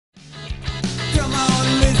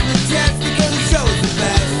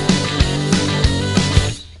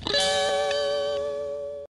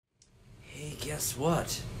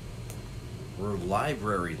what? We're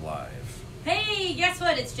library live. Hey, guess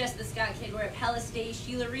what? It's just the Scott Kid. We're at Palace Day,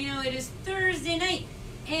 Sheila Reno. It is Thursday night.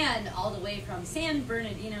 And all the way from San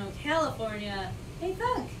Bernardino, California, hey,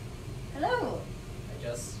 Funk. Hello. Hi,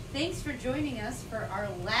 Jess. Thanks for joining us for our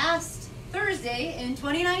last Thursday in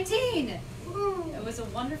 2019. Woo. It was a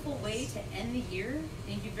wonderful way to end the year.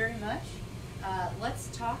 Thank you very much.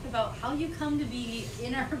 Let's talk about how you come to be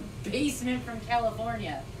in our basement from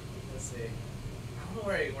California. Let's see. I don't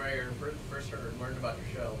know where I first started learning about your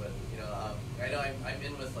show, but I know I'm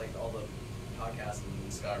in with like all the podcasts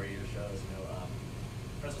and Scott radio shows.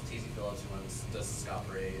 Friends with TZ Phillips, who does the Scott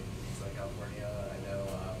Parade in Southern California.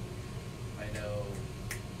 I know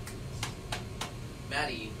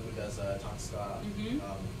Maddie, who does Talk Scott. Mm-hmm.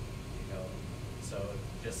 So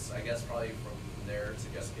just I guess probably from there to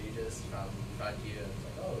guest pages, found you and it's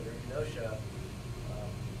like, oh, you're in Kenosha.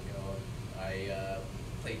 I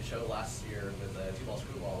played a show last year with Two-Ball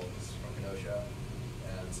Screwball, which is from Kenosha,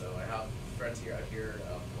 and so I have friends out here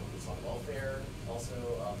with on welfare. Also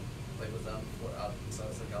played with them out in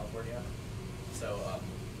Southern California. So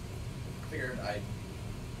figured I'd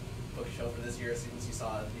book a show for this year as soon as you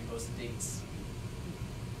saw the posted dates.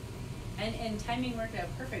 And timing worked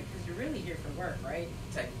out perfect because you're really here for work, right?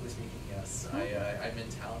 Technically speaking, yes. I'm in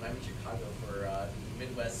town. I'm in Chicago for the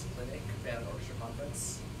Midwest Clinic Band Orchestra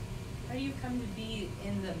Conference. How do you come to be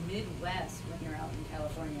in the Midwest when you're out in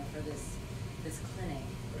California for this clinic?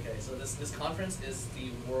 Okay, so this conference is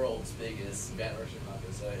the world's biggest band orchestra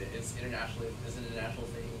conference. It's an international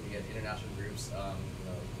thing. We get international groups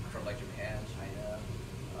from like Japan, China.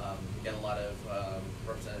 We get a lot of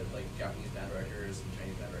represented like Japanese band directors and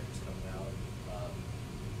Chinese band directors coming out,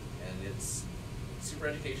 and it's super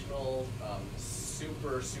educational,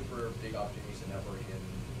 super big opportunities to network in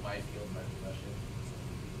my field, my profession.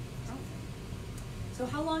 So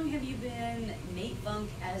how long have you been Nate Funk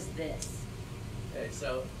as this? Okay,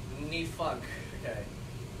 so Nate Funk. Okay,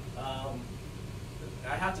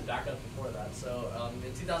 I have to back up before that. So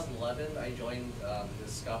in 2011, I joined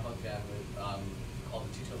this ska punk band called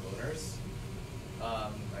the Two-Tone Loners.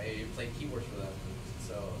 I played keyboards for them.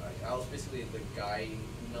 So I was basically the guy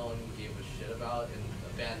no one gave a shit about and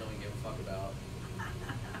a band no one gave a fuck about.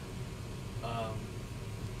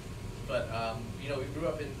 We grew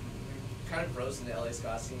up we kind of rose in the LA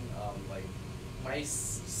ska scene. Like my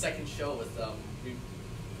second show with them, we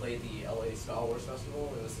played the LA Ska Wars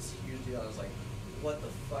Festival. It was this huge deal. I was like, what the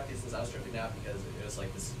fuck is this? I was tripping out because it was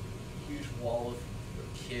like this huge wall of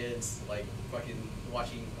kids like fucking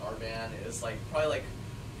watching our band. It was like probably like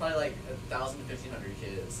 1,000 to 1,500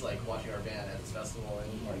 kids like watching our band at this festival,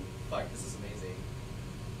 and like, fuck, this is amazing.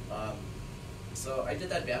 So I did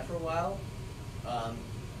that band for a while,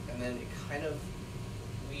 and then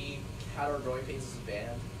we had our growing pains as a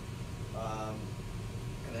band,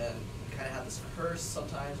 and then we kind of had this curse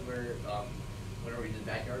sometimes where whenever we did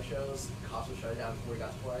backyard shows, cops would shut it down before we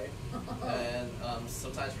got to play, and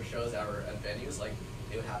sometimes for shows that were at venues, like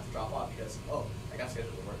they would have to drop off because, oh, I got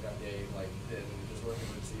scheduled to work that day, like didn't just work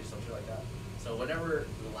emergency or something like that. So whenever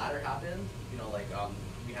the latter happened,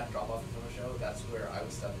 we had to drop off from a show. That's where I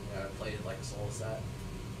would step in. I played like a solo set,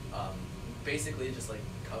 basically just like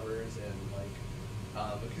covers and like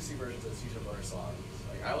acoustic versions of Two-Tone Loner songs.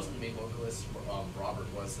 Like I wasn't the main vocalist. Robert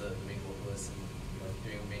was the main vocalist and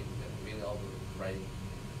doing mainly all the writing.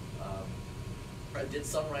 I did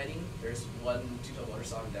some writing. There's one Two-Tone Loner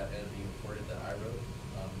song that ended up being recorded that I wrote.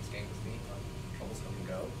 Gang with me on Troubles Come and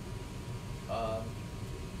Go.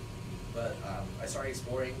 But I started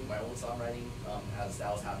exploring my own songwriting as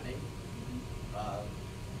that was happening.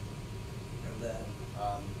 And then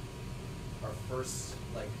our first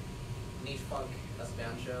Nate Funk as a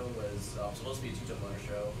band show was supposed to be a Two-Tone Loner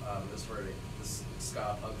show. It was for this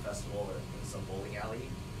ska punk festival in some bowling alley.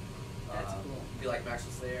 That's cool. Be Like Max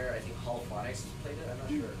was there. I think Holophonics played it. I'm not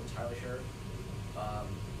sure, entirely sure.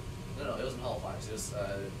 No, it wasn't Holophonics. It was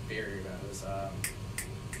Bay Area band. It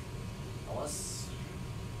was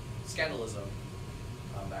Scandalism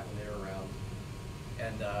back when they were around,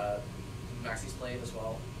 and Maxie's played as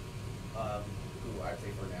well, who I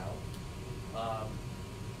play for now.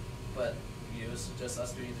 But it was just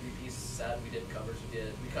us doing a three-piece set. We did covers. We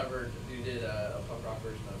did a punk rock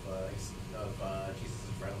version of Jesus is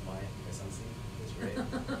a Friend of Mine by Sunseed. It was great.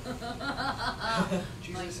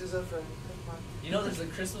 Jesus is a friend of mine. There's a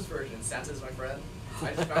Christmas version. Santa's my friend.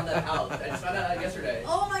 I just found that out. Yesterday.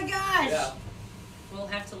 Oh my gosh! Yeah. We'll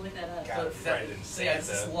have to look that up. So yeah,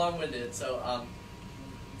 it's long-winded. So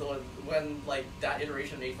when that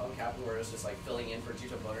iteration of Nate Funk happened, where it was just filling in for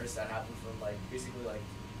Two-Tone Loners, that happened from basically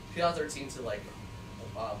 2013 to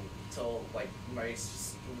till like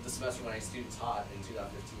the semester when I student taught in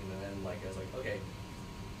 2015, and then like I was like, okay,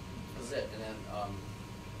 this is it. And then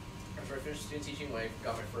after I finished student teaching, when I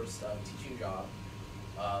got my first teaching job,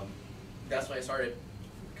 that's when I started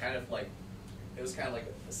kind of like, it was kind of like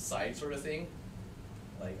a side sort of thing.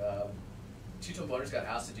 Like Two Tone Boners got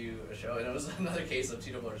asked to do a show, and it was another case of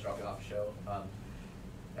Two Tone Boners dropping off a show.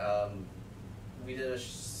 We did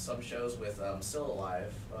some shows with Still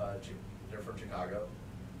Alive. They're from Chicago.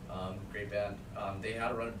 Great band. They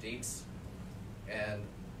had a run of dates, and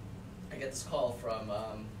I get this call from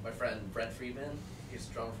my friend Brent Friedman. He's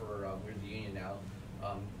a drummer for We're the Union now.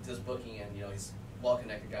 Does booking, and he's a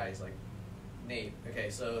well-connected guy. He's like, Nate,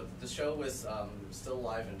 okay, so the show was Still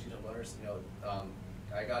Alive and Two Tone Boners.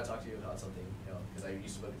 I gotta talk to you about something, because I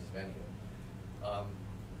used to book this venue.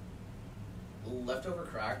 Leftover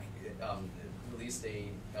Crack released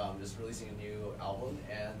is releasing a new album,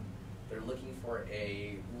 and they're looking for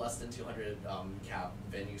a less than 200 cap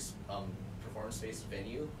venue, performance space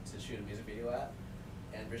venue to shoot a music video at,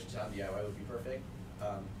 and Bridgetown DIY would be perfect.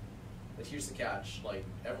 But here's the catch: like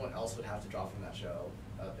everyone else would have to drop from that show,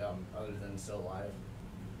 other than Still Alive.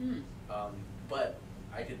 But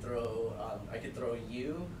I could throw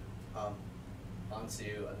you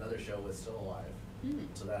onto another show with Still Alive.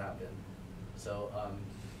 So that happened. So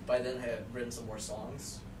by then I had written some more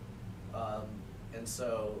songs, and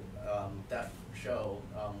so that show,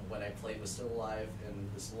 when I played with Still Alive in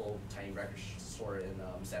this little tiny record store in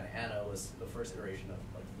Santa Ana, was the first iteration of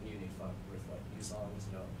like new funk with like new songs,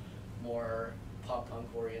 more pop punk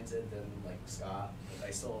oriented than like ska. I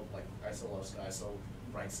still love ska. I still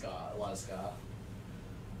write ska, a lot of ska.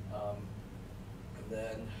 And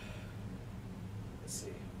then let's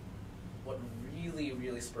see, what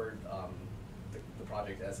really spurred the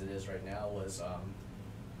project as it is right now was I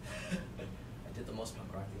did the most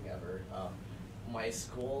punk rock thing ever. My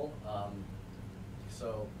school,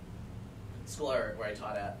 where I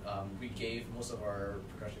taught at, we gave most of our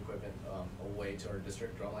percussion equipment away to our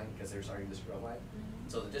district drumline because they were starting district drumline.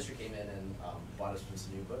 So the district came in and bought us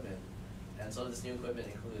some new equipment, and so this new equipment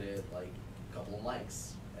included like a couple of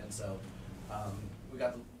mics, and so we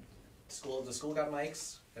got the school got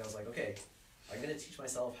mics, and I was like, okay, I'm gonna teach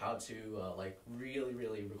myself how to like really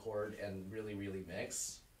record and really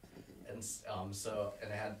mix, and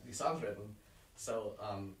I had these songs written, so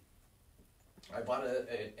I bought an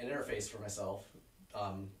interface for myself,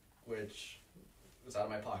 which was out of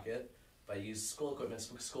my pocket, but I used school equipment,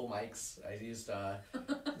 school mics. I used the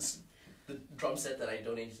drum set that I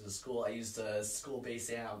donated to the school. I used a school bass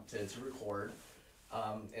amp to record.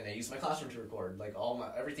 And I used my classroom to record. Like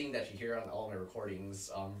everything that you hear on all my recordings,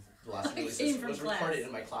 the last releases was recorded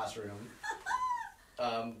in my classroom.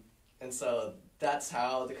 And so that's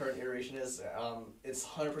how the current iteration is. It's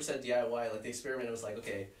 100% DIY. Like the experiment was like,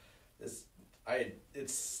 okay,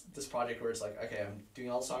 it's this project where it's like, okay, I'm doing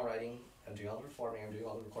all the songwriting, I'm doing all the performing, I'm doing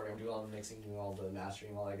all the recording, I'm doing all the mixing, doing all the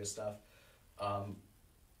mastering, all that good stuff.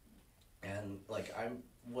 And like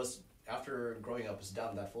after growing up was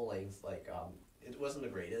done that full length, like it wasn't the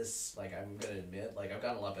greatest, like I'm gonna admit, like I've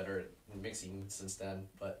gotten a lot better at mixing since then,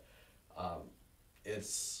 but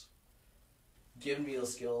it's given me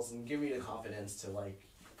those skills and given me the confidence to like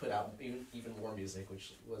put out even more music,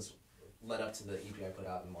 which was led up to the EP I put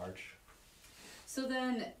out in March. So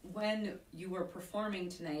then when you were performing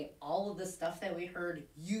tonight, all of the stuff that we heard,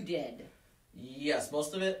 you did? Yes,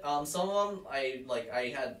 most of it. Some of them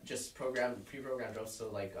I had just pre-programmed drums, so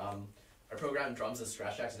like I programmed drums as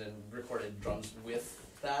scratch tracks and then recorded drums with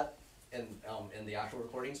that in the actual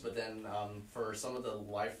recordings. But then for some of the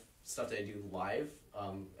live stuff that I do live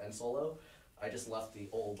and solo, I just left the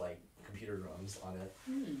old like computer drums on it.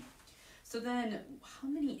 So then, how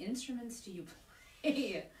many instruments do you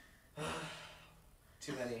play?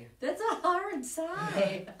 Too many. That's a hard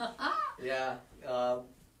side. Yeah.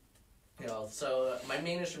 So my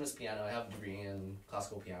main instrument is piano. I have a degree in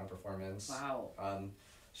classical piano performance. Wow.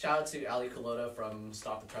 Shout out to Ali Kulota from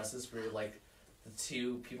Stop the Presses. We're like the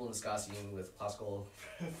two people in the ska scene with classical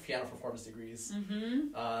piano performance degrees.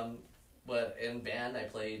 But in band, I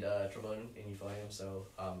played trombone and euphonium, so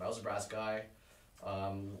I was a brass guy.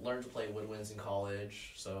 Learned to play woodwinds in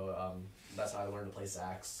college, so that's how I learned to play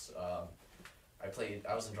sax.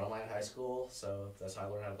 I was in drumline in high school, so that's how I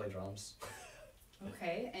learned how to play drums.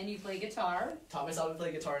 Okay, and you play guitar? Taught myself to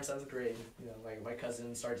play guitar in 7th grade. My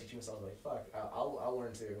cousin started teaching me, so I was like, fuck, I'll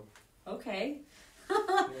learn too. Okay.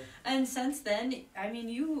 And since then, I mean,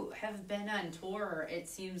 you have been on tour, it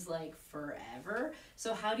seems like forever.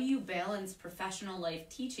 So how do you balance professional life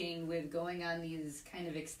teaching with going on these kind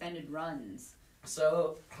of extended runs?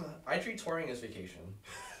 So I treat touring as vacation,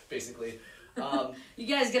 basically. You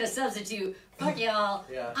guys get a substitute. Fuck y'all.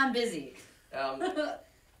 Yeah. I'm busy. I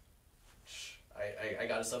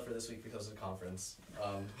got a sub for this week because of the conference.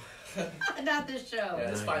 Not this show. Yeah,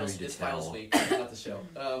 it's Not finals. going to It's tell. finals week, not the show.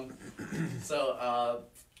 So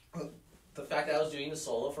the fact that I was doing the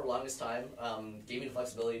solo for the longest time gave me the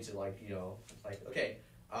flexibility to okay.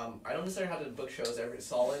 I don't necessarily have to book shows every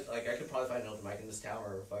solid. Like I could probably find an open mic in this town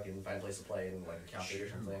or fucking find a place to play in like a cafe or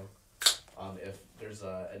something. If there's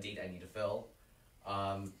a date I need to fill.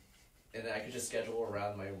 And then I could just schedule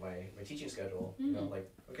around my teaching schedule. You know, like,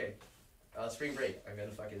 okay, spring break, I'm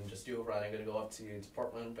gonna fucking just do a run. I'm gonna go up to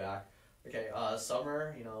Portland, back. Okay,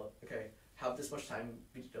 summer, okay, have this much time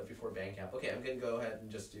before band camp. Okay, I'm gonna go ahead and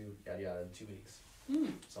just do yada yada in 2 weeks.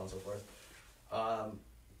 So on and so forth.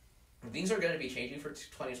 Things are gonna be changing for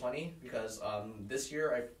 2020 because this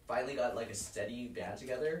year I finally got like a steady band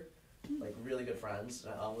together, like really good friends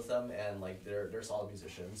with them, and like they're solid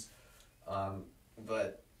musicians.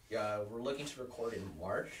 But we're looking to record in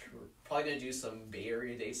March. We're probably gonna do some Bay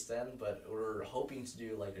Area dates then, but we're hoping to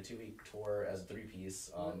do like a 2-week tour as a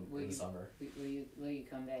 3-piece in the summer. Will you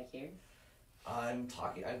come back here? I'm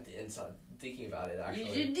thinking about it actually.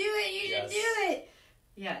 You should do it. You should do it.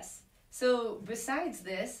 Yes. So besides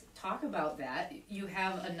this, talk about that. You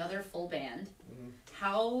have another full band.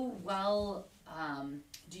 How well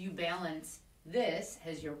do you balance this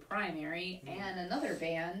as your primary and another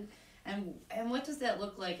band? And what does that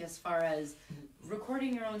look like as far as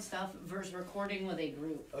recording your own stuff versus recording with a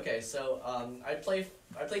group? Okay, so I play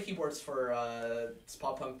keyboards for this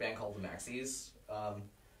pop punk band called the Maxis.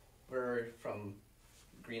 We're from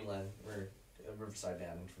Greenland. We're a Riverside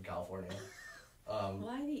band from California.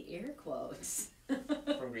 Why the air quotes?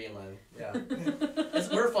 From Greenland, yeah.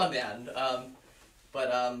 We're a fun band.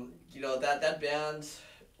 But that band,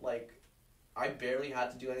 like, I barely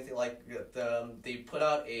had to do anything. Like, they put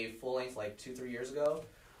out a full length like 2-3 years ago.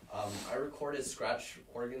 I recorded scratch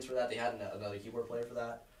organs for that. They had another keyboard player for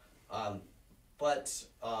that. But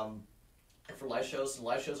for live shows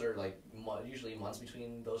are like usually months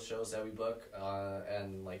between those shows that we book.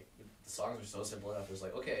 And like the songs are so simple enough. It's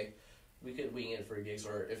like, okay, we could wing it for gigs,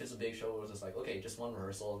 or if it's a big show, it was just like, okay, just one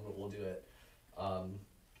rehearsal and we'll do it.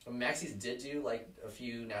 Maxis did do like a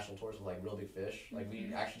few national tours with like Real Big Fish. Like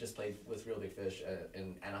we actually just played with Real Big Fish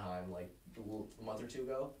in Anaheim like a month or two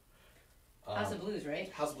ago. House of Blues,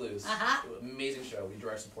 right? House of Blues. Amazing show. We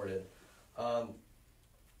direct supported.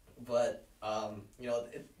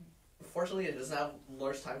 Fortunately it doesn't have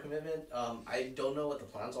large time commitment. I don't know what the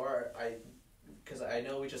plans are. Because I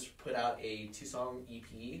know we just put out a 2-song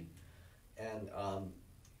EP, and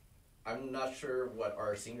I'm not sure what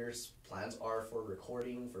our singers' plans are for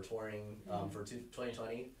recording, for touring, for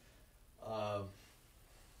 2020.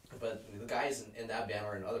 But the guys in that band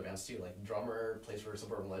are in other bands too. Like the drummer plays for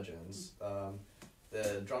Suburban Legends.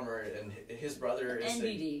 The drummer and his brother is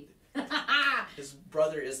his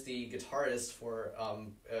brother is the guitarist for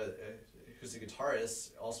who's the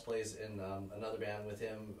guitarist, also plays in another band with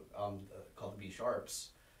him called the B Sharps.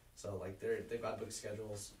 So like they've got book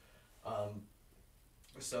schedules.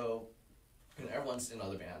 So and everyone's in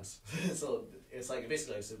other bands. So it's like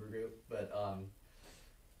basically like a super group, but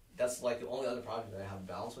that's like the only other project that I have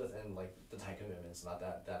balance with, and like the time commitment's not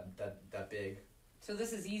that big. So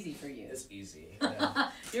this is easy for you. It's easy.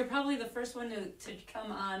 Yeah. You're probably the first one to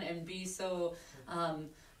come on and be so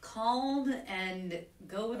calm and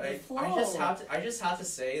go with the flow. I just have to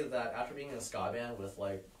say that after being in a ska band with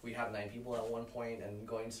like we had 9 people at one point, and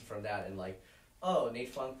going from that and like, oh, Nate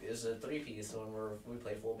Funk is a 3-piece when we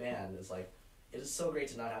play full band. It's like, it is so great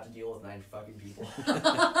to not have to deal with 9 fucking people.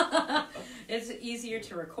 It's easier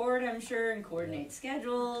to record, I'm sure, and coordinate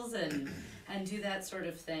schedules and do that sort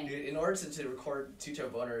of thing. In order to record Two Toe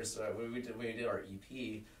Boners, when we did our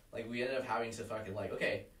EP, like we ended up having to fucking like,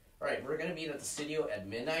 okay, all right, we're gonna meet at the studio at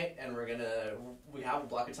midnight, and we have a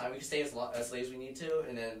block of time. We can stay as late as we need to,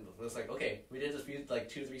 and then it was like, okay, we did this few like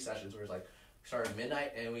 2 or 3 sessions where it's like, we started at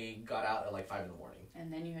midnight and we got out at like 5 in the morning.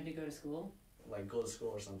 And then you had to go to school? Like go to school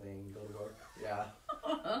or something, go to work. Yeah.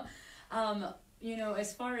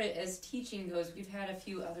 As far as teaching goes, we've had a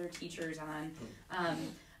few other teachers on.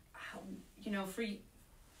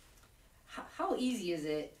 How easy is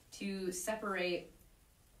it to separate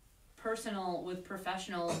personal with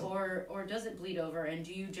professional, or does it bleed over? And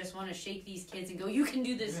do you just want to shake these kids and go, you can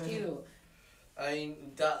do this too? I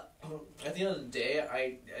mean, at the end of the day,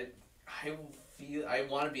 I feel I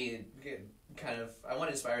want to be I want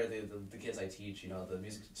to inspire the kids I teach, the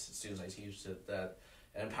music students I teach, and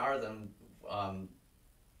empower them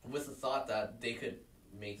with the thought that they could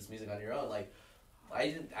make this music on your own. Like,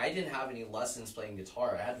 I didn't have any lessons playing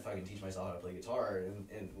guitar. I had to fucking teach myself how to play guitar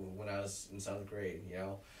when I was in 7th grade, you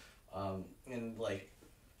know? And like,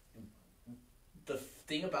 the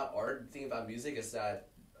thing about art, the thing about music is that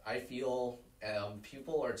I feel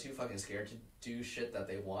people are too fucking scared to do shit that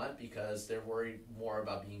they want because they're worried more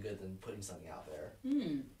about being good than putting something out there.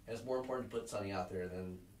 And it's more important to put something out there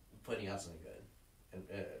than putting out something good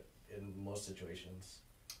in most situations.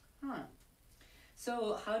 Huh.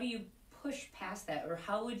 So how do you push past that, or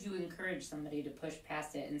how would you encourage somebody to push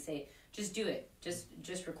past it and say, just do it,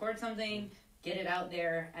 just record something, get it out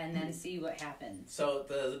there, and then see what happens? So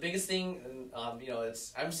the biggest thing, you know,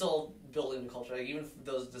 I'm still building the culture. Like, even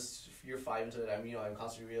this year 5 into it, I'm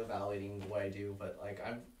constantly reevaluating what I do, but like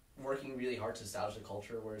I'm working really hard to establish a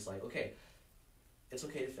culture where it's like, okay, it's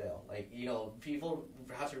okay to fail. Like, you know, people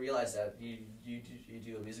have to realize that you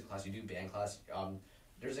do a music class, you do band class.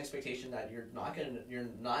 There's an expectation that you're not gonna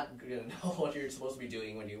know what you're supposed to be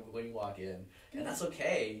doing when you walk in, and that's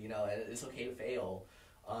okay. You know, and it's okay to fail.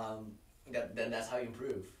 Then that's how you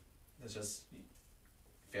improve. It's just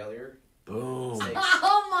failure. Boom. Mistakes.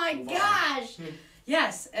 Oh my gosh!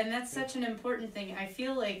 Yes, and that's such an important thing. I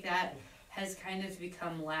feel like that has kind of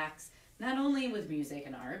become lax, not only with music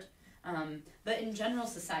and art, but in general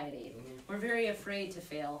society. We're very afraid to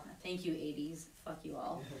fail. Thank you, 80s. Fuck you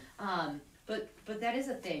all. But that is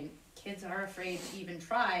a thing. Kids are afraid to even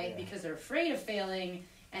try because they're afraid of failing,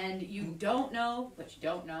 and you don't know what you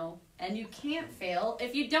don't know, and you can't fail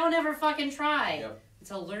if you don't ever fucking try. Yep.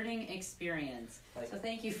 It's a learning experience. Like, so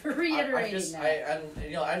thank you for reiterating that.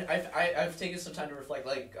 I've taken some time to reflect.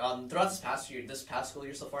 Like, throughout this past school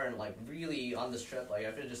year so far, and like really on this trip, like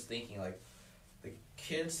I've been just thinking, like, the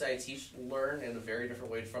kids I teach learn in a very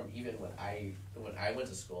different way from even when I went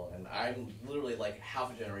to school, and I'm literally like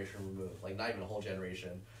half a generation removed, like not even a whole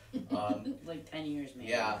generation. Like 10 years maybe.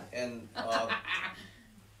 Yeah, and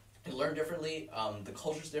they learn differently. The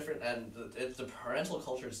culture's different, and the parental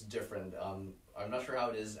culture is different. I'm not sure how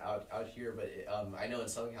it is out here, but I know in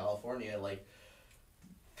Southern California, like,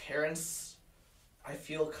 parents, I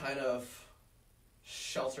feel, kind of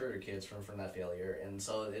shelter their kids from that failure, and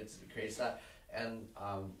so it creates that. And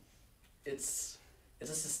it's a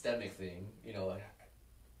systemic thing, you know,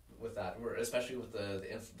 with that, especially with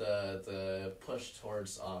the push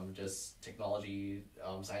towards just technology,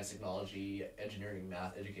 science, technology, engineering,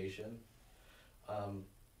 math education.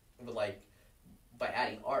 But like, by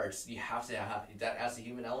adding arts, you have to have that as the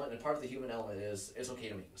human element, and part of the human element is it's okay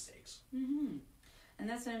to make mistakes. And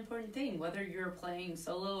that's an important thing. Whether you're playing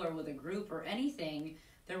solo or with a group or anything,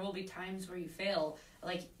 there will be times where you fail.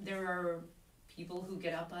 Like, there are people who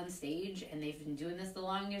get up on stage and they've been doing this the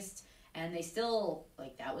longest, and they still,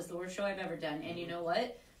 like, that was the worst show I've ever done. And you know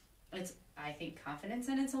what? It's, I think, confidence,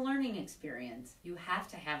 and it's a learning experience. You have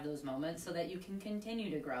to have those moments so that you can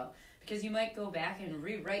continue to grow, because you might go back and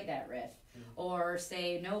rewrite that riff, or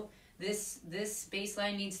say, nope, this bass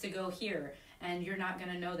line needs to go here, and you're not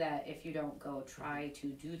going to know that if you don't go try to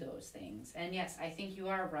do those things. And yes, I think you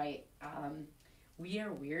are right. We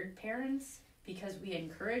are weird parents because we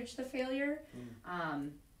encourage the failure,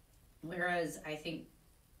 whereas I think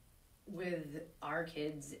with our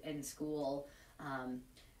kids in school,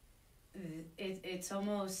 it's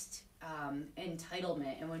almost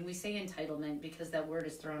entitlement. And when we say entitlement, because that word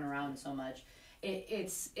is thrown around so much,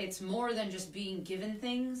 it's more than just being given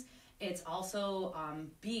things. It's also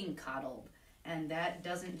being coddled, and that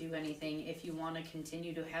doesn't do anything if you want to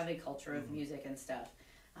continue to have a culture of music and stuff.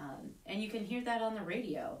 And you can hear that on the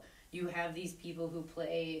radio. You have these people who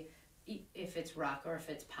play, if it's rock or if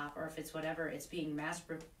it's pop or if it's whatever, it's being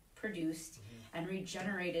mass-produced and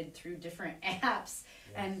regenerated through different apps,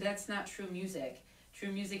 and that's not true music.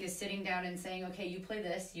 True music is sitting down and saying, okay, you play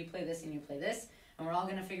this, and you play this, and we're all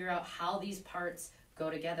going to figure out how these parts go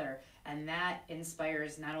together. And that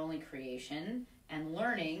inspires not only creation and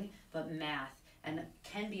learning, but math, and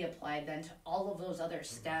can be applied then to all of those other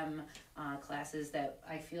STEM classes that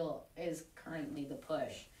I feel is currently the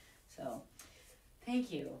push. So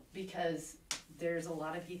thank you, because there's a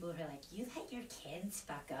lot of people who are like, you let your kids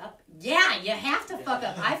fuck up? Yeah, you have to fuck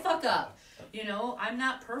up. I fuck up. You know, I'm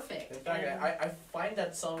not perfect. In fact, I find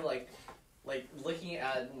that some, like looking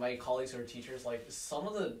at my colleagues who are teachers, like, some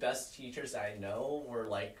of the best teachers that I know were,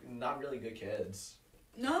 like, not really good kids.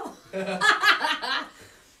 No.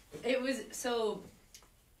 It was, so,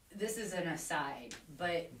 this is an aside,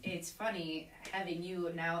 but it's funny having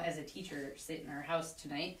you now as a teacher sit in our house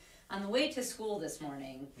tonight. On the way to school this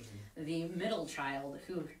morning, the middle child,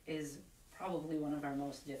 who is probably one of our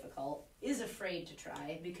most difficult, is afraid to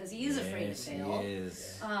try because he is afraid to fail. He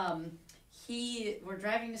is. We're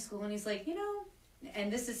driving to school and he's like, you know,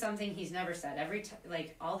 and this is something he's never said.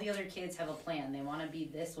 Like all the other kids have a plan. They want to be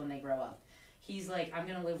this when they grow up. He's like, I'm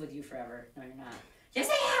gonna live with you forever. No, you're not. Yes,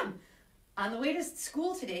 I am. On the way to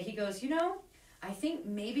school today, he goes, I think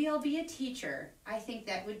maybe I'll be a teacher. I think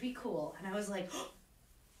that would be cool. And I was like, oh,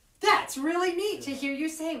 that's really neat to hear you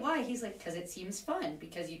say. Why? He's like, because it seems fun,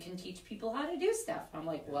 because you can teach people how to do stuff. I'm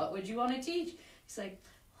like, what would you want to teach? He's like,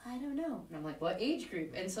 well, I don't know. And I'm like, what age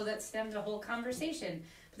group? And so that stemmed a whole conversation.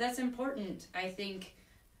 But that's important. I think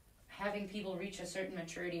having people reach a certain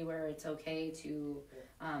maturity where it's okay to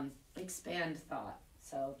expand thought.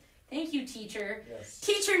 So thank you, teacher. Yes.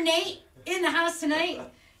 Teacher Nate in the house tonight.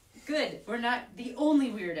 Good. We're not the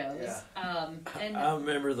only weirdos. Yeah. And I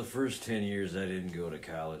remember the first 10 years I didn't go to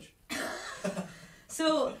college.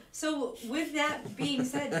 So with that being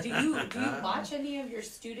said, do you watch any of your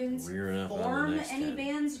students We're enough on the form next any 10.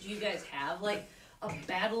 bands? Do you guys have like a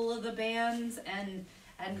battle of the bands, and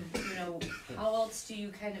how else do you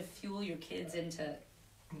kind of fuel your kids into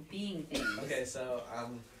being things? Okay, so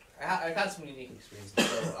I've had some unique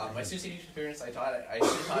experiences. So my student teaching experience, I taught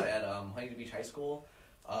at Huntington Beach High School,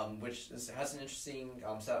 which has an interesting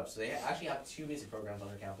setup. So they actually have two music programs on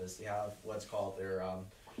their campus. They have what's called their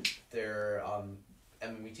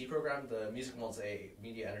MMET program, the Music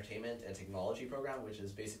Multimedia Entertainment and Technology program, which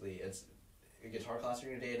is basically it's a guitar class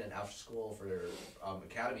during the day, and then after school for their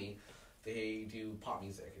academy, they do pop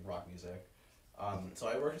music and rock music. So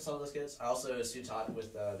I worked with some of those kids. I also student taught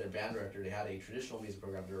with their band director. They had a traditional music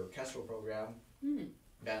program, their orchestral program, band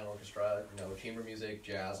and orchestra, chamber music,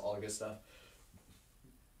 jazz, all the good stuff.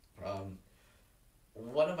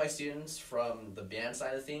 One of my students from the band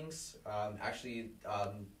side of things actually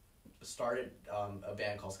started a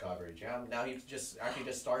band called Strawberry Jam. Now he just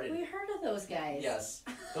started. We heard of those guys. Yes,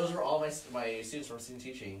 those were all my students from student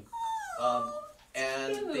teaching.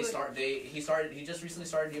 And cute. He just recently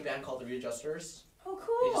started a new band called the Readjusters. Oh,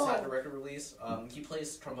 cool. They just had a record release. He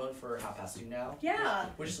plays trombone for Half Past Two now. Yeah.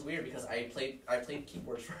 Which is weird because I played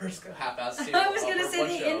keyboards for Half Past Two. I was gonna for say one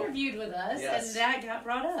they show. interviewed with us, Yes. and that got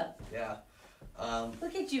brought up. Yeah.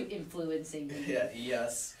 Look at you influencing me. Yeah.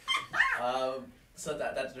 Yes. So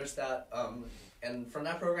that there's that. And from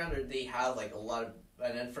that program, they have like a lot of.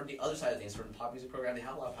 And then from the other side of things, from the pop music program, they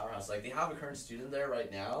have a lot of powerhouse. Like they have a current student there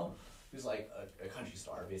right now, who's like a country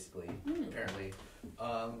star, basically, apparently.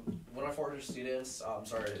 One of my former students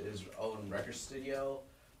started his own record studio.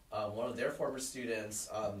 One of their former students,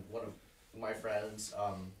 one of my friends,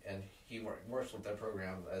 and he works with that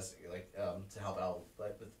program as to help out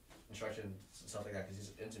with instruction and stuff like that, because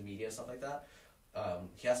he's into media and stuff like that.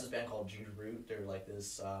 He has this band called Ginger Root. They're like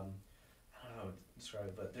this. I don't know how to describe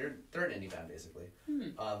it, but they're an indie band basically.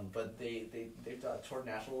 But they've toured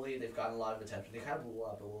nationally. They've gotten a lot of attention. They kind of blew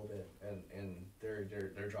up a little bit in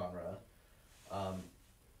their genre.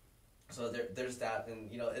 So there's that, and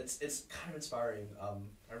it's kind of inspiring.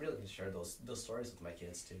 I really need to share those stories with my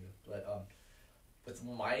kids too. But with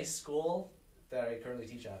my school that I currently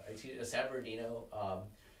teach at, I teach at San Bernardino.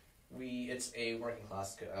 It's a working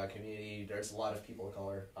class community. There's a lot of people of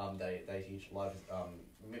color that I teach. A lot of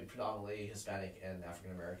predominantly Hispanic and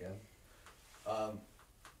African American.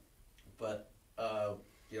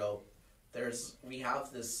 We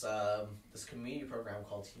have this this community program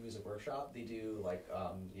called Teen Music Workshop. They do like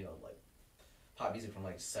pop music from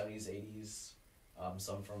like 70s, 80s,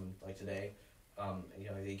 some from like today.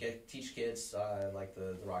 They teach kids like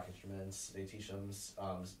the rock instruments. They teach them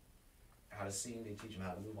how to sing. They teach them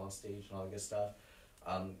how to move on stage and all that good stuff.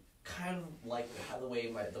 Kind of like the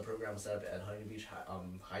way the program was set up at Huntington Beach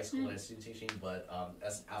High School when I was student teaching, but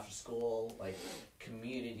as an after school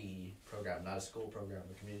community program, not a school program,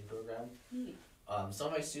 a community program. Some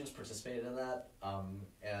of my students participated in that,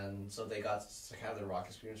 and so they got to have their rock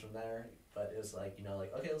experience from there. But it was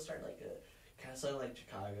okay, let's start kind of something like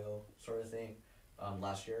Chicago sort of thing.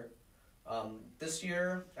 Last year, this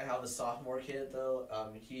year I have a sophomore kid though.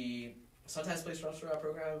 He sometimes plays drums for that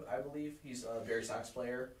program, I believe. He's a very sax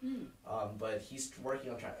player, but he's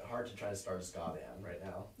working on hard to try to start a ska band right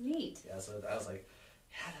now. Neat. Yeah, so I was like,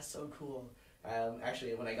 yeah, that's so cool.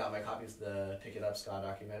 Actually, when I got my copy of the Pick It Up Ska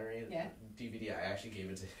documentary DVD, I actually gave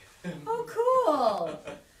it to him. Oh, cool!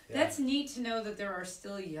 Yeah. That's neat to know that there are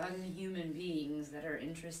still young human beings that are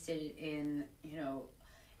interested in,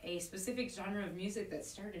 a specific genre of music that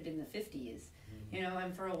started in the 50s.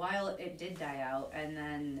 And for a while it did die out, and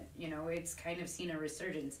then, it's kind of seen a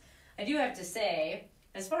resurgence. I do have to say,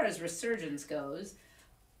 as far as resurgence goes,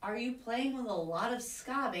 are you playing with a lot of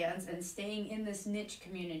ska bands and staying in this niche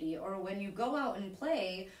community, or when you go out and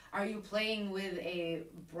play, are you playing with a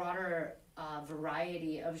broader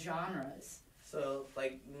variety of genres? So,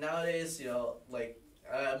 nowadays,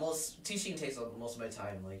 most teaching takes up most of my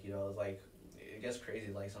time. Like, you know, like it gets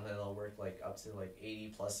crazy. Like sometimes I'll work like up to like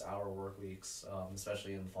 80+ hour work weeks,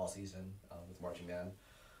 especially in fall season with marching band.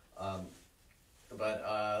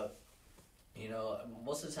 But you know,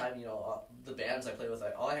 most of the time, you know, the bands I play with,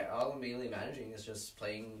 all I'm mainly managing is just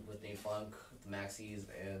playing with Nate Funk, the Maxis,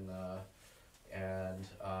 and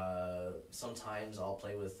sometimes I'll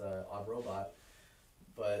play with Odd Robot.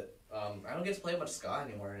 But I don't get to play much ska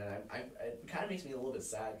anymore, and it kind of makes me a little bit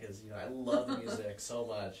sad because, you know, I love the music so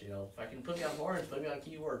much. You know, if I can put me on horns, put me on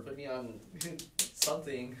keyboard, put me on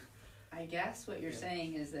something. I guess what you're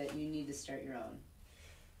saying is that you need to start your own.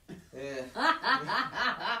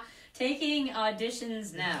 Taking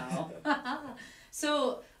auditions now.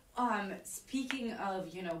 So, speaking of,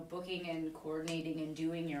 you know, booking and coordinating and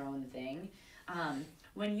doing your own thing,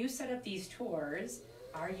 when you set up these tours,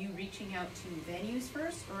 are you reaching out to venues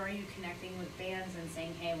first, or are you connecting with bands and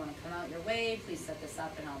saying, hey, I want to come out your way, please set this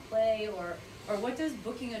up and I'll play, or what does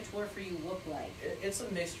booking a tour for you look like? It's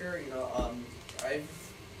a mixture, you know. I've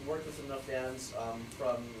worked with enough bands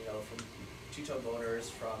from Two-Tone Boners,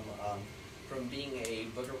 from being a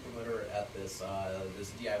booker promoter at this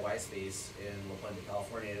DIY space in La Puente,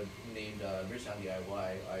 California, named Bridgetown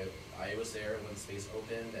DIY. I was there when the space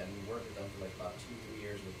opened and worked with them for like about 2-3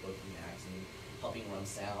 years with booking acts and helping run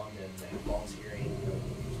sound and volunteering, you know,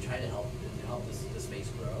 trying to help this space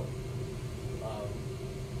grow.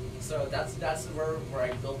 So that's where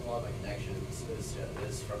I built a lot of my connections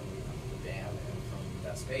is from the band and from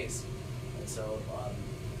that space. And so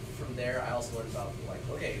from there, I also learned about, like,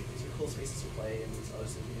 okay, these are cool spaces to play and these other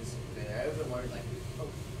cities. And I've been learning, like, oh,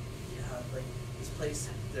 yeah, like, this place,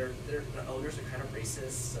 the owners are kind of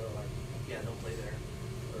racist, so, like, yeah, don't play there.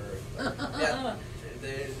 Or, like, yeah,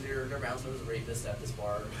 they're bounced as a rapist at this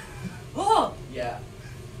bar. Oh! Yeah.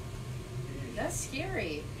 That's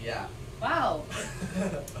scary. Yeah. Wow.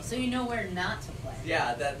 So you know where not to play.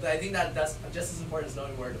 Yeah, I think that's just as important as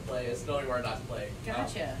knowing where to play as knowing where not to play.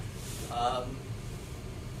 Gotcha.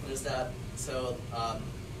 There's that. So,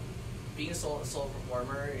 being a solo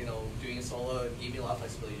performer, you know, doing a solo gave me a lot of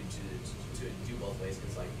flexibility to do both ways,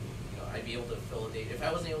 because, like, you know, I'd be able to fill a date. If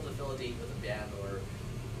I wasn't able to fill a date with a band or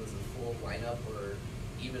with a full lineup, or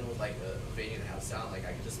even with, like, a venue that has sound, like,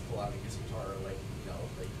 I could just pull out a acoustic guitar, or, like, you know,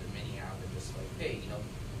 like the mini app, and just, like, hey, you know,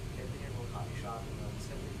 get in here, a little coffee shop, and it's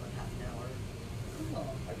gonna be about half an hour. Cool.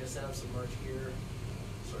 I can set up some merch here,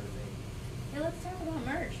 sort of thing. Hey, let's talk about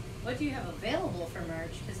merch. What do you have available for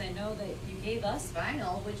merch? Because I know that you gave us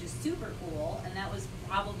vinyl, which is super cool, and that was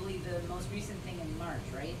probably the most recent thing in March,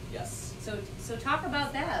 right? Yes. So talk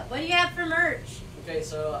about that. What do you have for merch? Okay,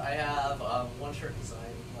 so I have one shirt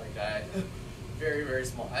design. Like, very, very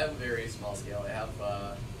small. I have a very small scale. I have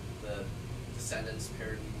the Descendants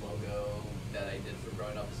parody logo that I did for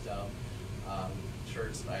Growing Up as Dumb.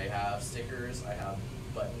 Shirts. I have stickers. I have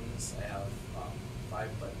buttons. I have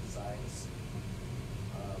 5 button designs.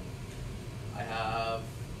 I have,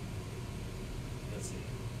 let's see,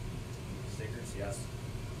 stickers, yes.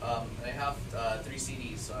 And I have 3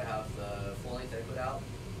 CDs. So I have the full length I put out,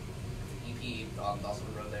 the EP, also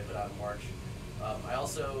the road that I put out in March. I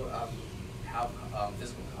also have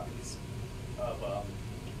physical copies of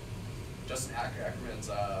Justin Ackerman's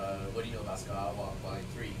What Do You Know About Ska, Volume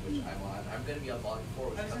 3, which I'm on. I'm going to be on Volume 4,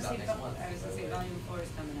 which comes out next month. I was going to say Volume 4 is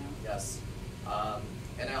coming out. Yes.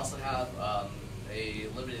 And I also have a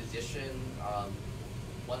limited edition,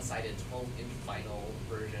 one-sided 12-inch vinyl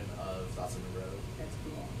version of Thoughts on the Road. That's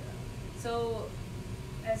cool. Yeah. So,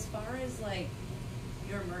 as far as, like,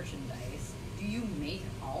 your merchandise, do you make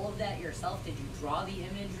all of that yourself? Did you draw the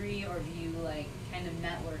imagery, or do you, like, kind of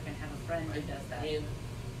network and have a friend who does that? I mean,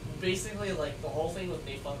 basically, like, the whole thing with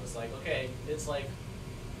Nate Funk was like, okay, it's like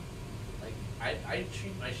I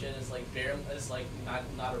treat my shit as, like,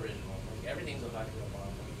 not original. Like, everything's a fucking rip-off.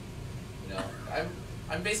 You know,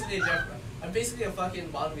 I'm basically a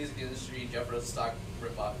fucking modern music industry Jeff Rosenstock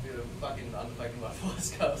rip-off, dude. Fucking on the fucking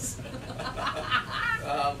West Coast.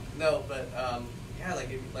 No, but yeah,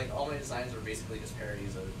 like all my designs are basically just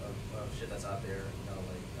parodies of shit that's out there. You know,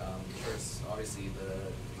 like shirts, obviously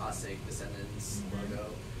the classic Descendants logo.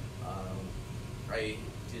 I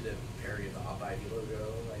did a parody of the Op Ivy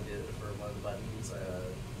logo. I did it for one of the buttons.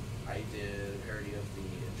 I did a parody of the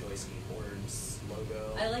Enjoy Skateboards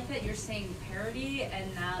logo. I like that you're saying parody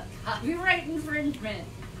and not copyright infringement.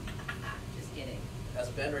 Just kidding. As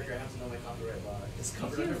a band director, I have to know my copyright law. It's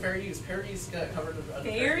covered under fair use. Parody is covered under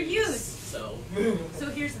fair use. So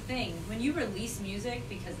here's the thing. When you release music,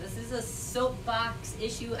 because this is a soapbox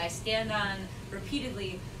issue I stand on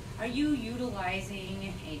repeatedly, are you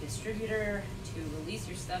utilizing a distributor to release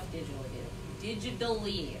your stuff digitally?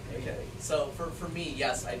 digitally. Okay, so for me,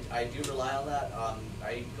 yes, I do rely on that.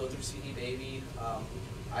 I go through CD Baby.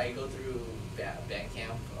 I go through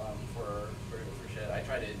Bandcamp for shit. I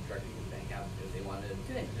try to direct people to Bandcamp if they wanted to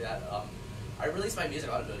do that. I release my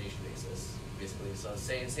music on a donation basis, basically. So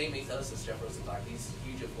same ethos as Jeff Rosenstock. He's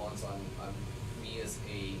huge influence on me as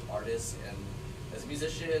a artist and as a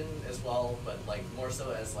musician as well, but like more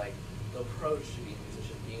so as like the approach to being a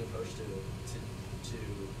musician, being approached to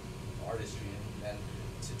artistry and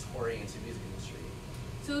to touring into music industry.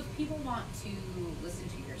 So if people want to listen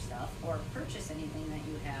to your stuff or purchase anything that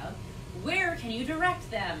you have, where can you direct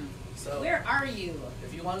them? So where are you?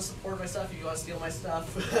 If you want to support my stuff, if you want to steal my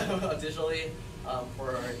stuff digitally,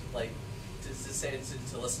 for like to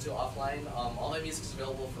listen to offline, all my music is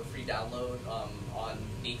available for free download on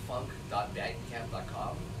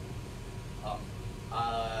neatfunk.bandcamp.com.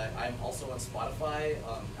 I'm also on Spotify,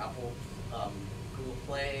 Apple, Google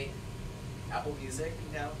Play, Apple Music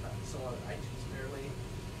now, still on iTunes barely.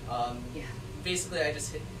 Yeah. Basically, I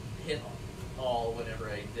just hit all whenever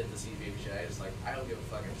I did the CD Baby shit. I just like, I don't give a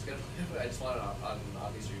fuck. I'm just gonna. I just want it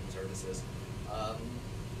on these streaming services,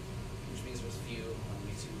 which means there's a few on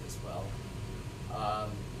YouTube as well.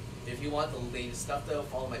 If you want the latest stuff though,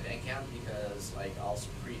 follow my Bandcamp because like I'll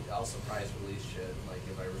surprise release shit. Like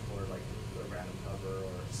if I record like a random cover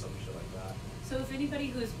or some shit like that. So if anybody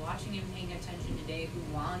who's watching and paying attention today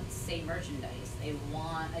who wants, say, merchandise, they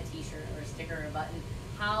want a t-shirt or a sticker or a button,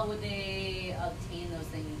 how would they obtain those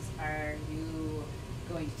things? Are you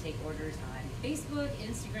going to take orders on Facebook,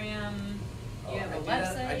 Instagram? Do you have a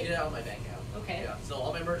website? I do that on my Bandcamp. Okay. Yeah. So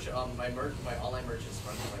all my merch, my online merch is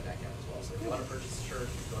run through my Bandcamp as well. So if you want to purchase a shirt,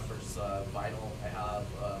 if you want to purchase vinyl, I have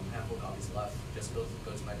a handful of copies left. Just go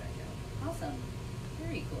to my Bandcamp. Awesome.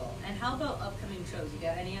 Very cool. And how about upcoming shows? You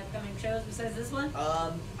got any upcoming shows besides this one?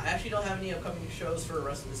 I actually don't have any upcoming shows for the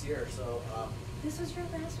rest of this year. So This was your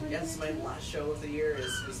last one? yes, my last show of the year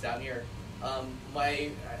is down here.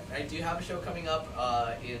 I do have a show coming up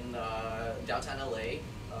in downtown LA,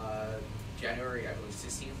 January, I believe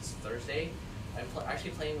 16th, it's Thursday. I'm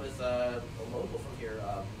actually playing with a local from here,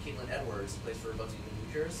 Caitlin Edwards, plays for Bugsy and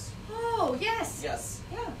the Moochers. Oh, yes. Yes.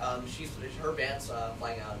 Yeah. Her band's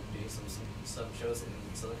flying out and doing some shows in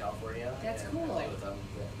Southern California. That's and cool. I play with them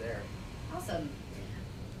there. Awesome.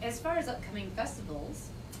 As far as upcoming festivals,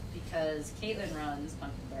 because Caitlin runs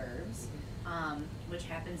Punk the Burbs, which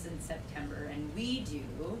happens in September, and we do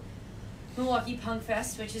Milwaukee Punk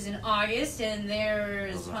Fest, which is in August, and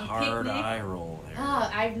there's It was a Punk hard Picnic. eye roll there.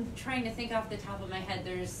 I'm trying to think off the top of my head.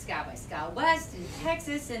 There's Ska by Ska West in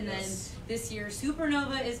Texas, and Yes. then this year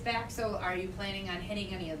Supernova is back. So are you planning on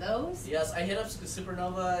hitting any of those? Yes, I hit up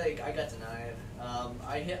Supernova. I got denied.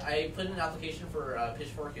 I put in an application for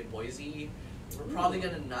Pitchfork in Boise. We're probably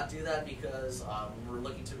gonna not do that because we're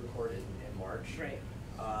looking to record it in March. Right.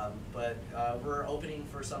 But we're opening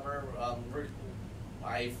for summer.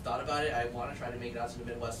 I've thought about it. I want to try to make it out to the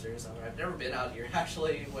Midwest during summer. I've never been out here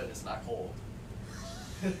actually when it's not cold.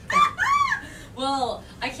 Well,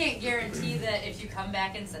 I can't guarantee that if you come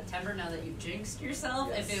back in September, now that you've jinxed yourself,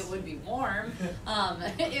 if Yes. it would be warm.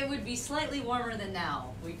 It would be slightly warmer than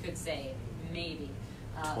now, we could say, maybe.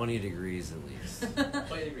 20 degrees at least.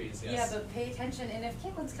 20 degrees, yes. Yeah, but pay attention, and if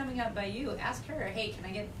Caitlin's coming out by you, ask her, hey, can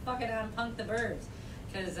I get fucking on Punk the Burbs?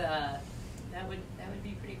 Because that would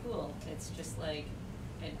be pretty cool. It's just like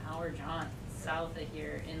an hour jaunt south of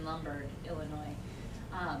here in Lombard, Illinois.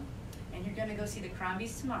 And you're gonna go see the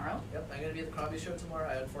Crombies tomorrow. Yep, I'm gonna be at the Crombie show tomorrow.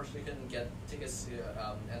 I unfortunately couldn't get tickets to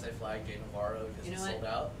Anti-Flag Jay Navarro because You know it's what? sold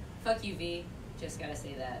out. Fuck you, V. Just gotta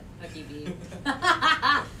say that. Fuck you, V.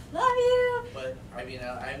 Love you! But I mean,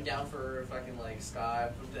 I'm down for fucking like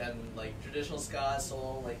ska and like traditional ska,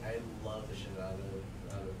 soul. Like I love the shit out of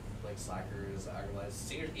like Slackers, Aggrolites,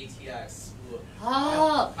 Singers, ATX. Ooh.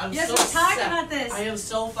 Oh, I'm yes, so we're talking sad. about this. I am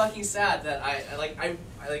so fucking sad that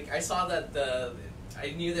I saw that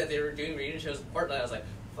I knew that they were doing reunion shows in Portland. I was like,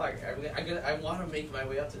 fuck, I want to make my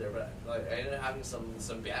way up to there, but like I ended up having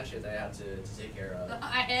some band shit that I had to take care of.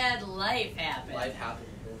 I had life happen. Life happened,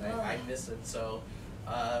 and I miss it. So,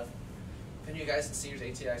 if you guys in Seniors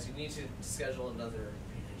ATX, you need to schedule another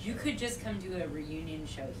reunion show. You could just come do a reunion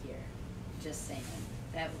show here. Just saying.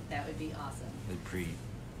 That would be awesome. They're pretty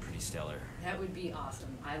stellar. That would be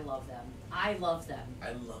awesome. I love them. I love them.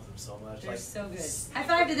 I love them so much. They're like, so good. High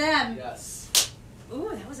five to them. Yes. Ooh,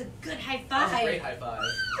 that was a good high That five. was a great high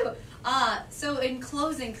five. So in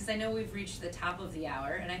closing, because I know we've reached the top of the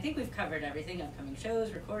hour, and I think we've covered everything: upcoming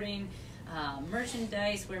shows, recording,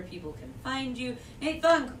 merchandise, where people can find you. Nate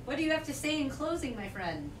Funk, what do you have to say in closing, my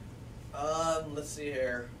friend? Let's see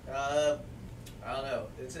here. I don't know.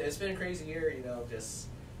 It's been a crazy year, you know, just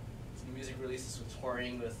music releases with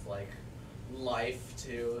touring with like life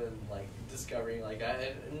too, and like discovering like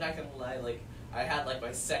I'm not gonna lie, like I had like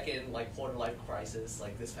my second like quarter life crisis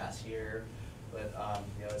like this past year, but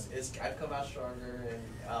you know it's I've come out stronger and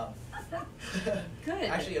Good.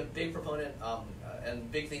 Actually a big proponent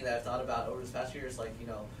and big thing that I've thought about over this past year is like, you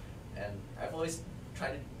know, and I've always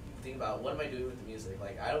tried to think about what am I doing with the music.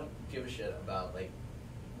 Like I don't give a shit about like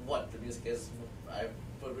what the music is.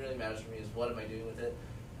 What really matters for me is what am I doing with it.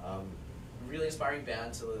 Really inspiring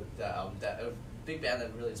band that a big band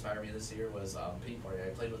that really inspired me this year was Pity Party. I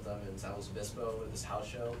played with them in San Luis Obispo at this house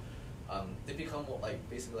show. They've become like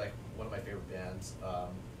basically like one of my favorite bands.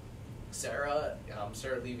 Sarah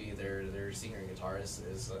Levy, their singer and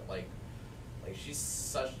guitarist, is like she's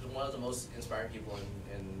such one of the most inspiring people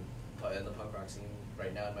in the punk rock scene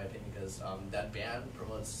right now, in my opinion, because that band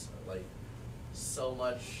promotes like so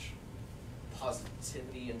much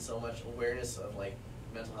positivity and so much awareness of like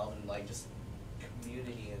mental health and like just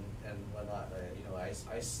community and whatnot. You know, I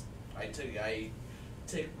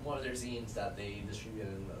took one of their zines that they distribute,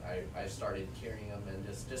 and I started carrying them and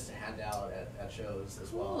just to hand out at shows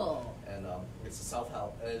as well. Cool. And it's a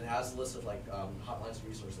self-help. It has a list of like hotlines and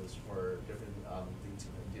resources for different things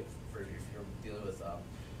for if you're dealing with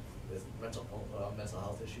mental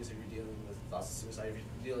health issues, if you're dealing with thoughts of suicide,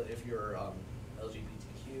 if you're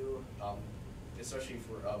LGBTQ, especially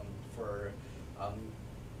for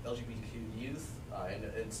LGBTQ youth, and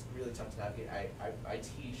it's really tough to navigate. I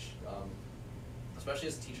teach, especially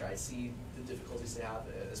as a teacher, I see the difficulties they have,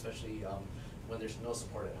 especially when there's no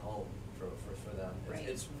support at home for them. Right.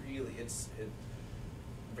 It's really, it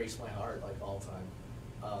breaks my heart like all the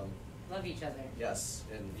time. Love each other. Yes,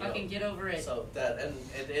 and you Fucking know, get over it. So that and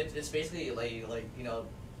it's basically like you know,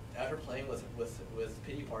 after playing with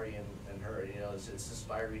Pity Party and her, you know, it's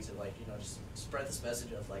inspired me to like, you know, just spread this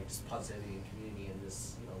message of like just positivity and community and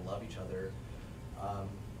just, you know, love each other.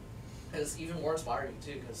 And it's even more inspiring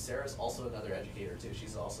too because Sarah's also another educator too.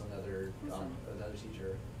 She's also another Awesome. Another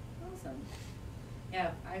teacher. Awesome.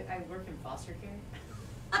 Yeah, I work in foster care.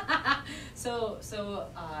 So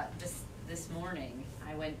this morning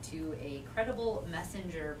I went to a Credible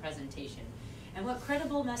Messenger presentation. And what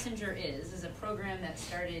Credible Messenger is a program that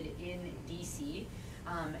started in DC,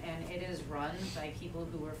 and it is run by people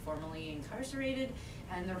who were formerly incarcerated,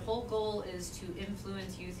 and their whole goal is to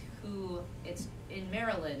influence youth who, it's in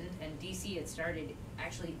Maryland, and DC it started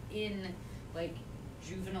actually in like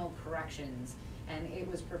juvenile corrections, and it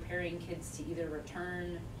was preparing kids to either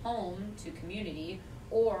return home to community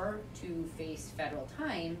or to face federal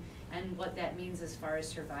time, and what that means as far as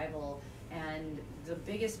survival. And the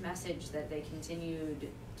biggest message that they continued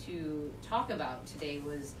to talk about today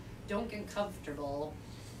was don't get comfortable,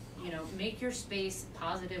 you know, make your space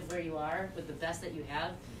positive where you are with the best that you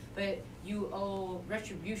have, but you owe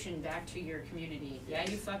retribution back to your community. Yeah,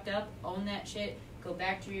 you fucked up, own that shit, go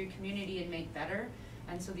back to your community and make better.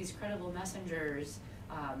 And so these Credible Messengers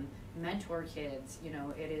mentor kids, you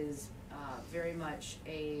know, it is very much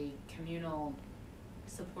a communal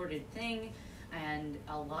supported thing. And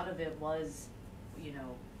a lot of it was, you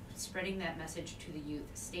know, spreading that message to the youth.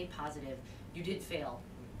 Stay positive. You did fail.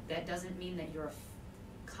 That doesn't mean that you're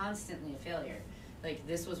constantly a failure. Like,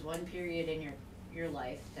 this was one period in your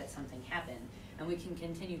life that something happened, and we can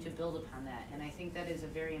continue to build upon that. And I think that is a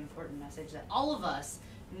very important message that all of us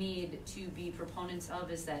need to be proponents of,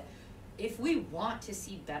 is that if we want to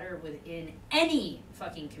see better within any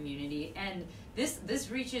fucking community, and this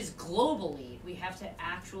reaches globally, we have to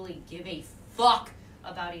actually give a fuck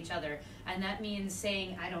about each other. And that means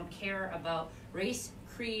saying I don't care about race,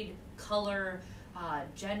 creed, color,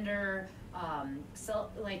 gender,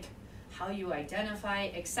 like how you identify,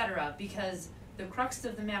 etc. Because the crux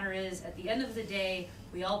of the matter is, at the end of the day,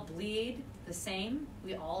 we all bleed the same.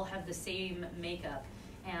 We all have the same makeup.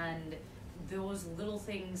 And those little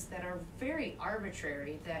things that are very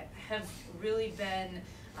arbitrary, that have really been,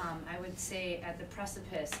 I would say, at the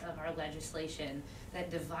precipice of our legislation that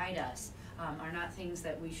divide us, are not things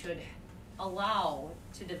that we should allow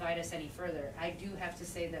to divide us any further. I do have to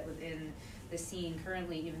say that within the scene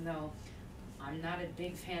currently, even though I'm not a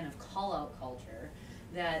big fan of call-out culture,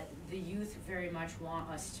 that the youth very much want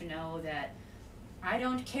us to know that I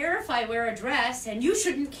don't care if I wear a dress, and you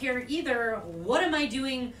shouldn't care either. What am I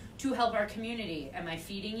doing to help our community? Am I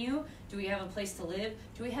feeding you? Do we have a place to live?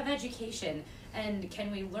 Do we have education? And can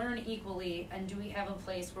we learn equally? And do we have a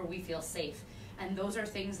place where we feel safe? And those are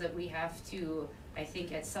things that we have to, I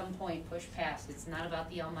think, at some point push past. It's not about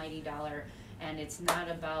the almighty dollar, and it's not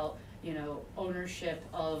about ownership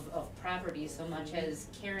of property so much as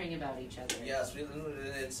caring about each other. Yes,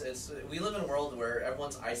 we live in a world where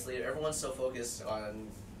everyone's isolated. Everyone's so focused on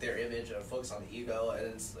their image and focused on the ego,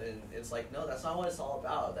 and it's like, no, that's not what it's all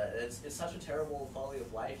about. That it's such a terrible quality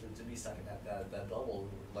of life to be stuck in that bubble.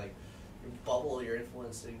 Like, your bubble, your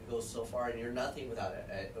influence goes so far, and you're nothing without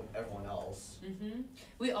everyone else. Mm-hmm.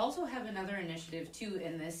 We also have another initiative too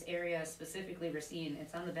in this area, specifically Racine.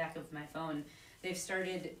 It's on the back of my phone. They've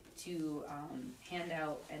started to hand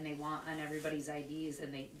out, and they want on everybody's IDs,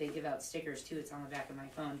 and they give out stickers too. It's on the back of my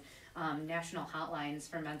phone. National hotlines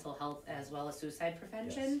for mental health as well as suicide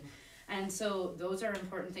prevention. Yes. And so those are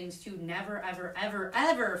important things to never, ever, ever,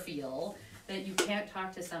 ever feel that you can't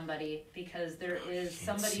talk to somebody because there is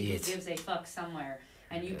somebody who gives a fuck somewhere.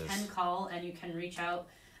 And you can call and you can reach out.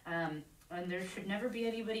 And there should never be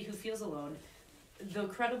anybody who feels alone. The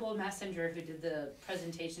credible messenger who did the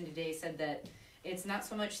presentation today said that it's not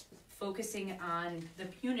so much focusing on the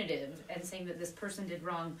punitive and saying that this person did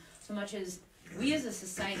wrong, so much as we as a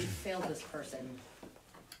society failed this person.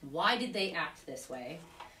 Why did they act this way?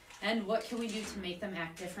 And what can we do to make them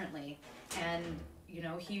act differently? And,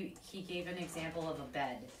 he gave an example of a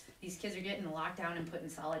bed. These kids are getting locked down and put in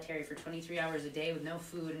solitary for 23 hours a day with no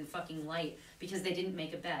food and fucking light because they didn't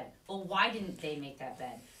make a bed. Well, why didn't they make that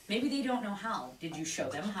bed? Maybe they don't know how. Did you show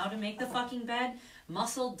them how to make the fucking bed?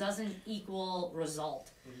 Muscle doesn't equal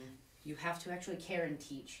result. Mm-hmm. You have to actually care and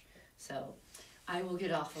teach. So I will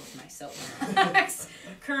get off of my soapbox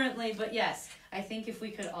currently, but yes, I think if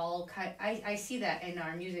we could all I see that in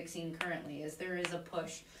our music scene currently, is there is a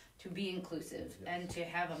push to be inclusive and to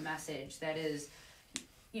have a message that is,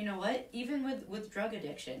 you know what, even with drug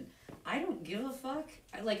addiction, I don't give a fuck.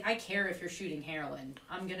 I care if you're shooting heroin.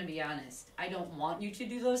 I'm gonna be honest. I don't want you to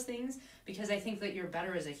do those things because I think that you're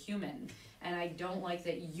better as a human, and I don't like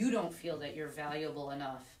that you don't feel that you're valuable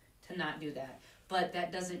enough to not do that. But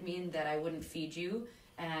that doesn't mean that I wouldn't feed you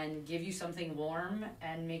and give you something warm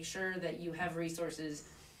and make sure that you have resources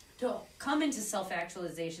to come into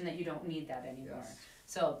self-actualization that you don't need that anymore. Yes.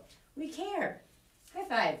 So we care. High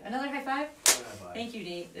five. Another high five? High five. Thank you,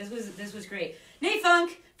 Nate. This was great. Nate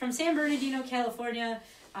Funk from San Bernardino, California,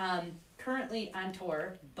 currently on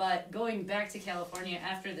tour, but going back to California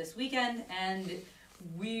after this weekend, and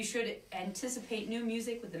we should anticipate new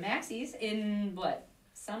music with the Maxis in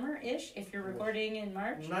summer-ish, if you're recording in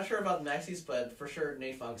March? I'm not sure about Maxis, but for sure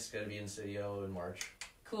Nate Funk's going to be in studio in March.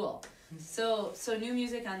 Cool. So new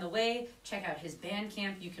music on the way. Check out his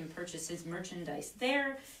Bandcamp. You can purchase his merchandise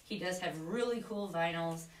there. He does have really cool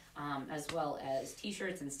vinyls, as well as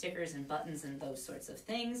t-shirts and stickers and buttons and those sorts of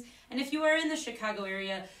things. And if you are in the Chicago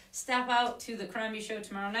area, stop out to the Crombie show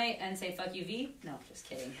tomorrow night and say fuck you, V. No, just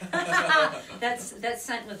kidding. That's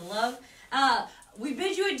sent with love. We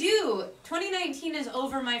bid you adieu. 2019 is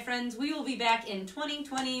over, my friends. We will be back in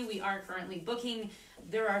 2020. We are currently booking.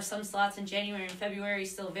 There are some slots in January and February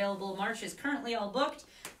still available. March is currently all booked.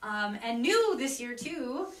 And new this year,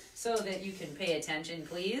 too, so that you can pay attention,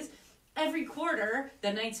 please. Every quarter,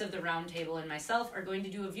 the Knights of the Round Table and myself are going to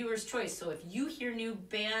do a viewer's choice. So if you hear new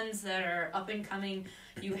bands that are up and coming,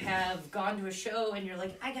 you have gone to a show and you're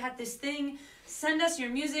like, I got this thing, send us your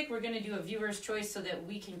music. We're going to do a viewer's choice so that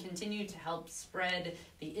we can continue to help spread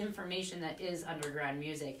the information that is underground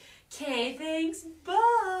music. Okay, thanks.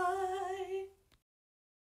 Bye.